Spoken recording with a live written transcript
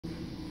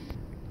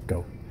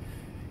Go.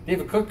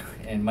 David Cook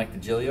and Mike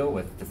DeGilio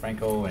with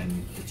DeFranco and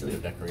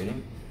DeGilio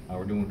Decorating.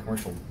 We're doing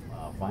commercial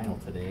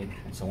vinyl today,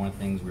 and so one of the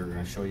things we're going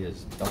to show you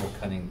is double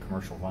cutting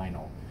commercial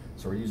vinyl.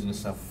 So we're using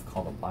this stuff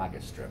called a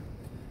Boggus strip.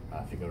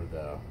 If you go to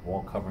the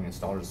Wall Covering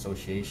Installers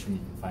Association, you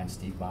can find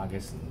Steve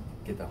Boggus and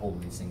get a hold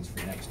of these things for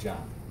your next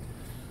job.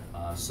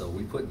 So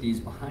we put these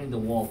behind the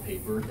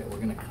wallpaper that we're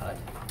going to cut.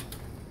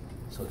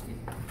 So if you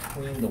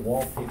clean the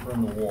wallpaper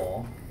on the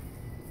wall,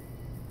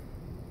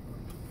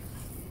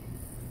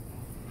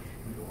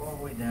 we go all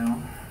the way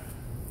down.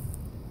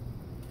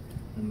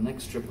 And the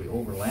next strip we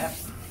overlap.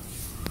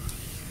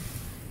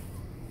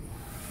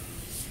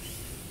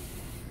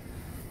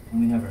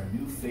 And we have our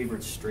new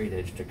favorite straight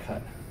edge to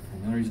cut.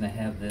 And the only reason I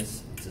have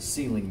this, it's a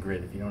ceiling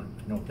grid, if you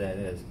don't know what that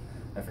is.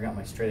 I forgot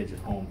my straight edge at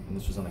home, and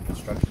this was on the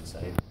construction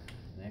site.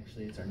 And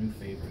actually, it's our new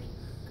favorite,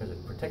 because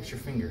it protects your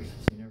fingers,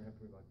 so you never have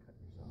to worry about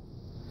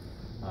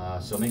cutting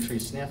yourself. So make sure you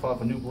snap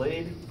off a new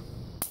blade.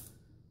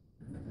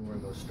 And we're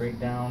going to go straight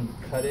down,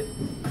 cut it,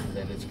 and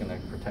then it's going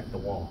to protect the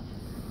wall.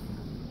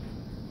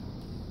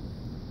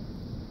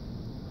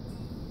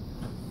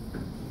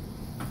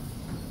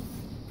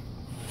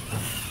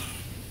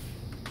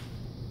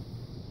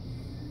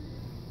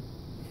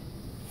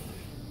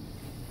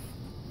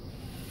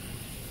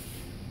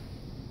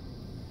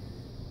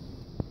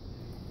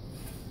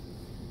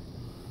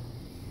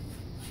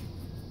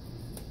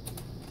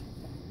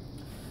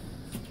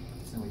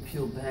 So we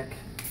peel back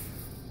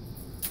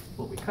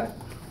what we cut.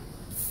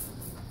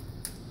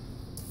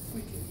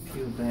 We can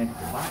peel back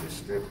the Boggus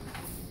strip,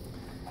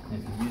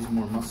 and if you use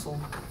more muscle,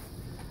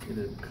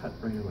 it'll cut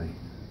right away.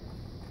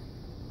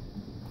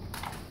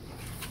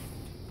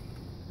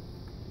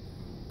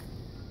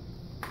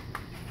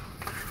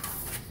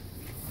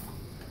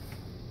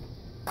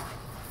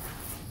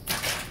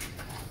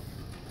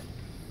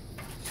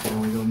 So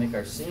when we go make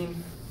our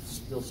seam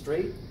still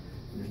straight,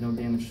 there's no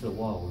damage to the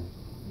wall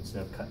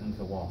instead of cutting into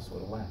the wall, so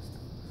it'll last.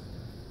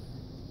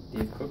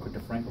 Dave Cook with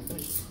DeFranco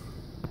Finishes.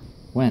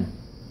 When?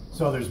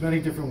 So there's many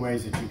different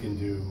ways that you can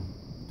do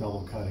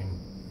double cutting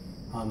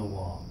on the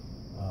wall.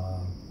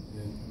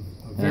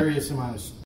 And a various amount of